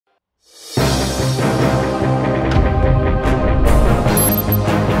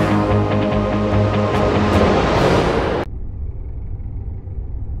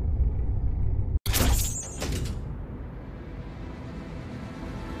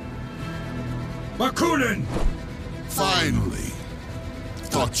Bakunin! Finally!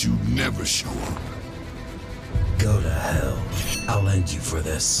 Thought you'd never show up. Go to hell. I'll end you for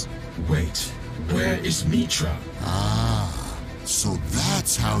this. Wait, where is Mitra? Ah, so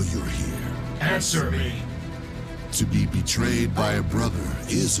that's how you're here. Answer me. To be betrayed by a brother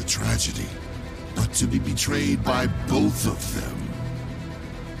is a tragedy, but to be betrayed by both of them,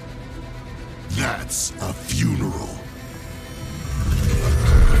 that's a funeral.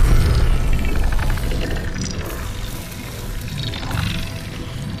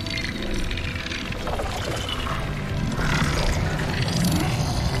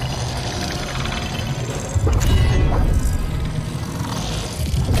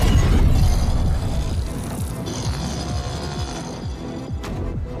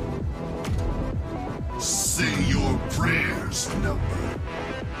 Say your prayers, number.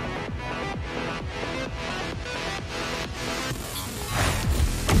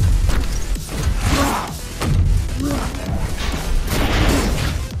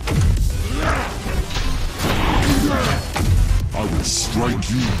 I will strike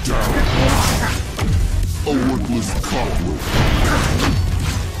you down. A worthless cockroach.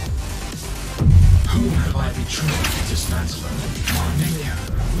 Whom have I betrayed, Desmantelador? My mayor,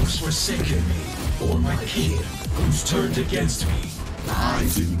 who's forsaken me, or my king, who's turned against me? I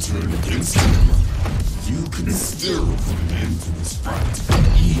didn't turn against him. You can still put an end to this fight.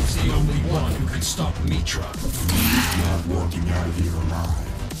 He's the only one who can stop Mitra. He's not walking out of here alive.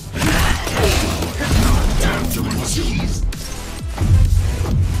 Not down to my cheese.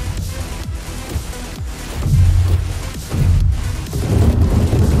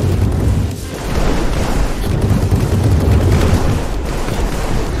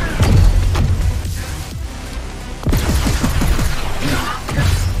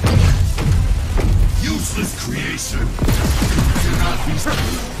 Useless creation. Cannot be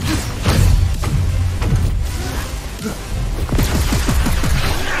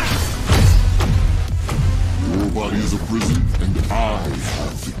Your body is a prison, and I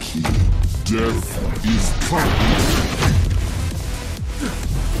have the key. Death is coming.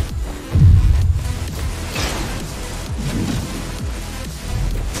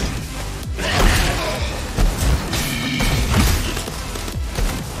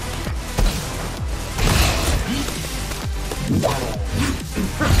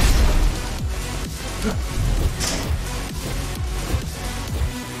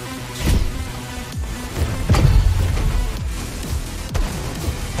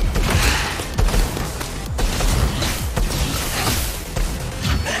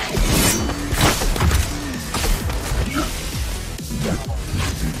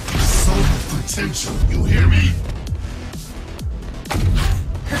 Potential, you hear me?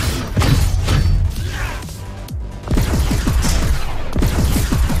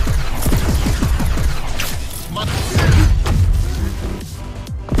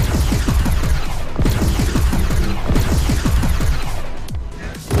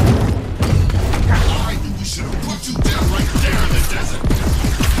 I knew we should have put you down right there in the desert.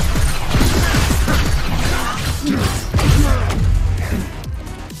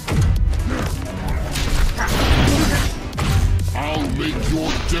 I'll make your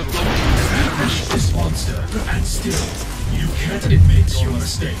death Finish this monster, and still, you can't admit your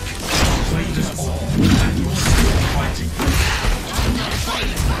mistake. Played us all, and you're still fighting. I'm not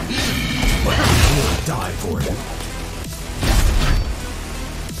fighting for him. You'll die for it.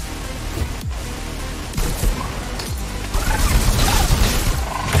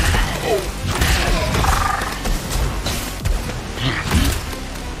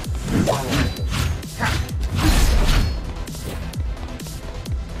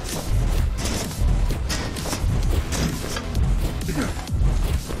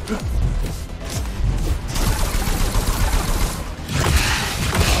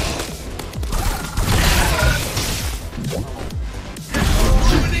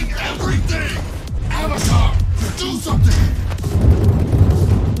 Ruining everything! Avatar, do something!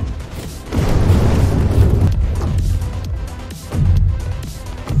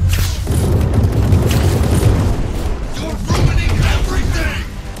 You're ruining everything!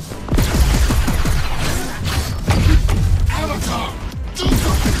 Avatar, do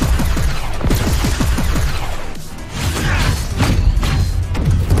something!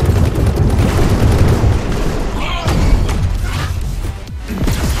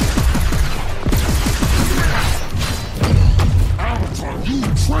 Avatar, you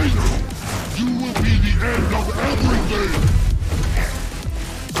traitor! You will be the end of everything!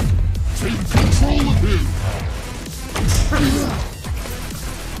 Take control of him!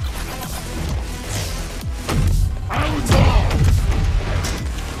 Avatar!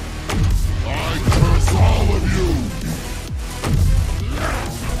 I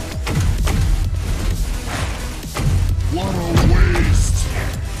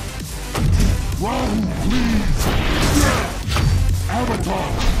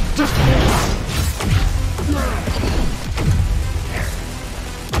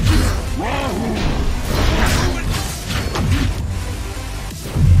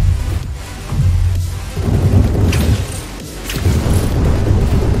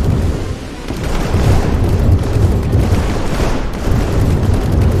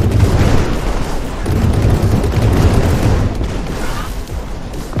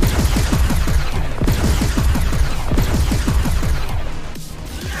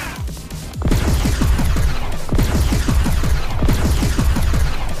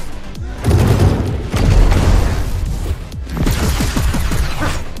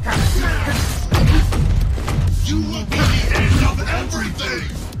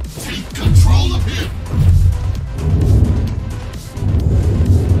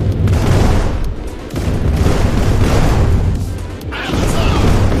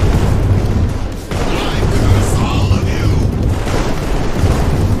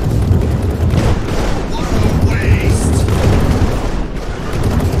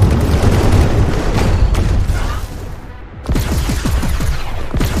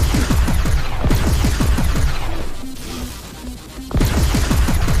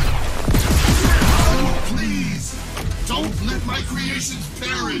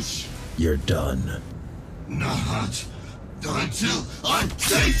You're done. Not until I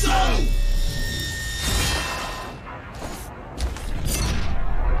say so!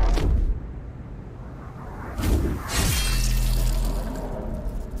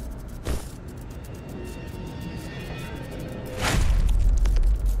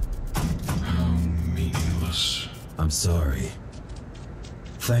 How meaningless. I'm sorry.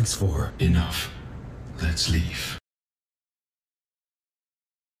 Thanks for... Enough. Let's leave.